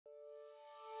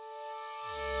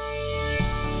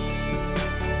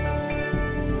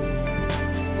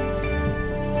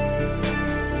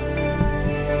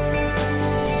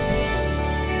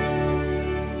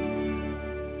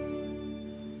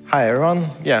Hi, everyone.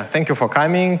 Yeah, thank you for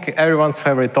coming. Everyone's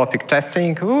favorite topic,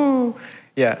 testing. Woo!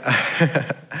 Yeah.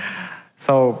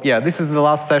 So, yeah, this is the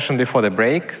last session before the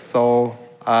break. So,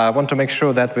 I want to make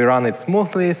sure that we run it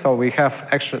smoothly, so we have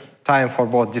extra time for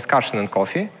both discussion and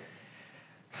coffee.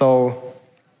 So,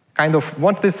 kind of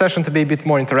want this session to be a bit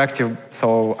more interactive,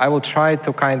 so I will try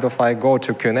to kind of like go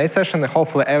to Q&A session, and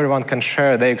hopefully everyone can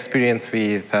share their experience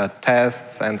with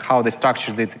tests and how they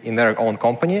structured it in their own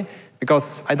company,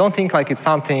 because I don't think like it's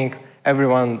something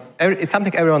everyone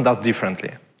does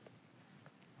differently.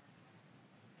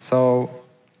 So,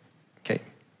 okay.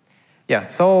 Yeah,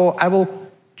 so I will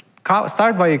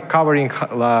start by covering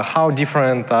how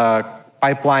different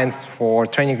pipelines for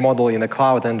training model in the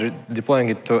cloud and deploying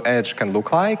it to edge can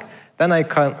look like. Then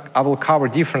I will cover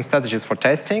different strategies for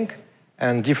testing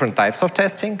and different types of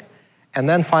testing. And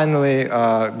then finally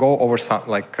go over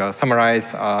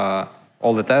summarize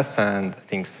all the tests and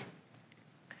things.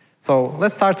 So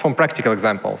let's start from practical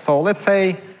example. So let's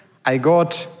say I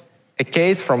got a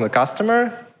case from the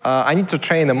customer. I need to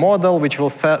train a model which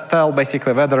will tell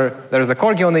basically whether there is a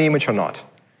corgi on the image or not.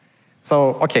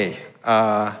 So, okay.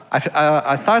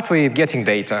 I start with getting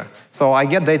data. So I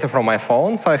get data from my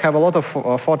phone, so I have a lot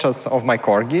of photos of my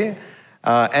corgi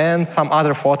and some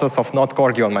other photos of not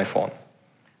corgi on my phone.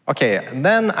 Okay,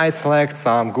 then I select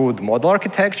some good model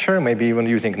architecture, maybe even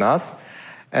using NAS.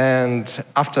 And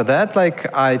after that,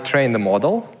 I train the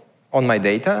model on my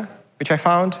data, which I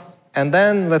found. And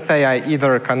then let's say I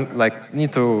either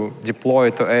need to deploy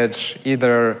it to edge,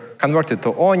 either convert it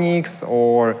to Onyx,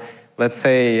 or let's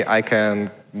say I can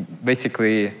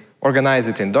basically organize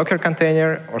it in Docker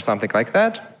container or something like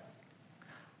that.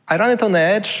 I run it on the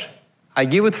edge. I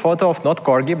give it photo of not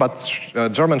corgi,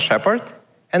 but German Shepherd,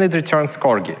 and it returns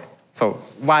corgi. So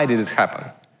why did it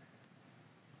happen?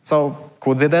 So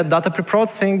could be that data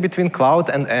preprocessing between cloud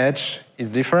and edge is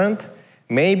different.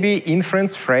 Maybe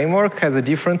inference framework has a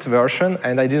different version,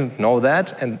 and I didn't know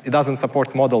that, and it doesn't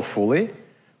support model fully.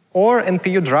 Or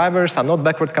NPU drivers are not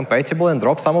backward compatible and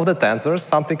drop some of the tensors,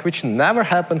 something which never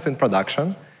happens in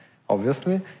production,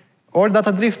 obviously. Or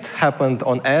data drift happened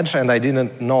on edge and I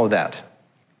didn't know that.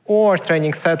 Or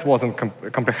training set wasn't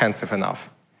comprehensive enough.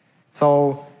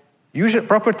 So usually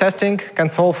proper testing can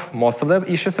solve most of the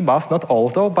issues above, not all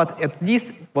though, but at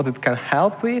least what it can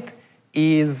help with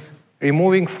is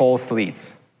removing false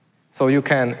leads. So you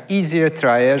can easier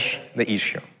triage the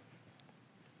issue.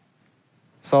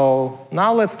 So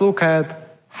now let's look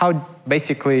at how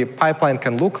basically pipeline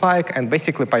can look like and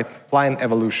basically pipeline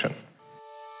evolution.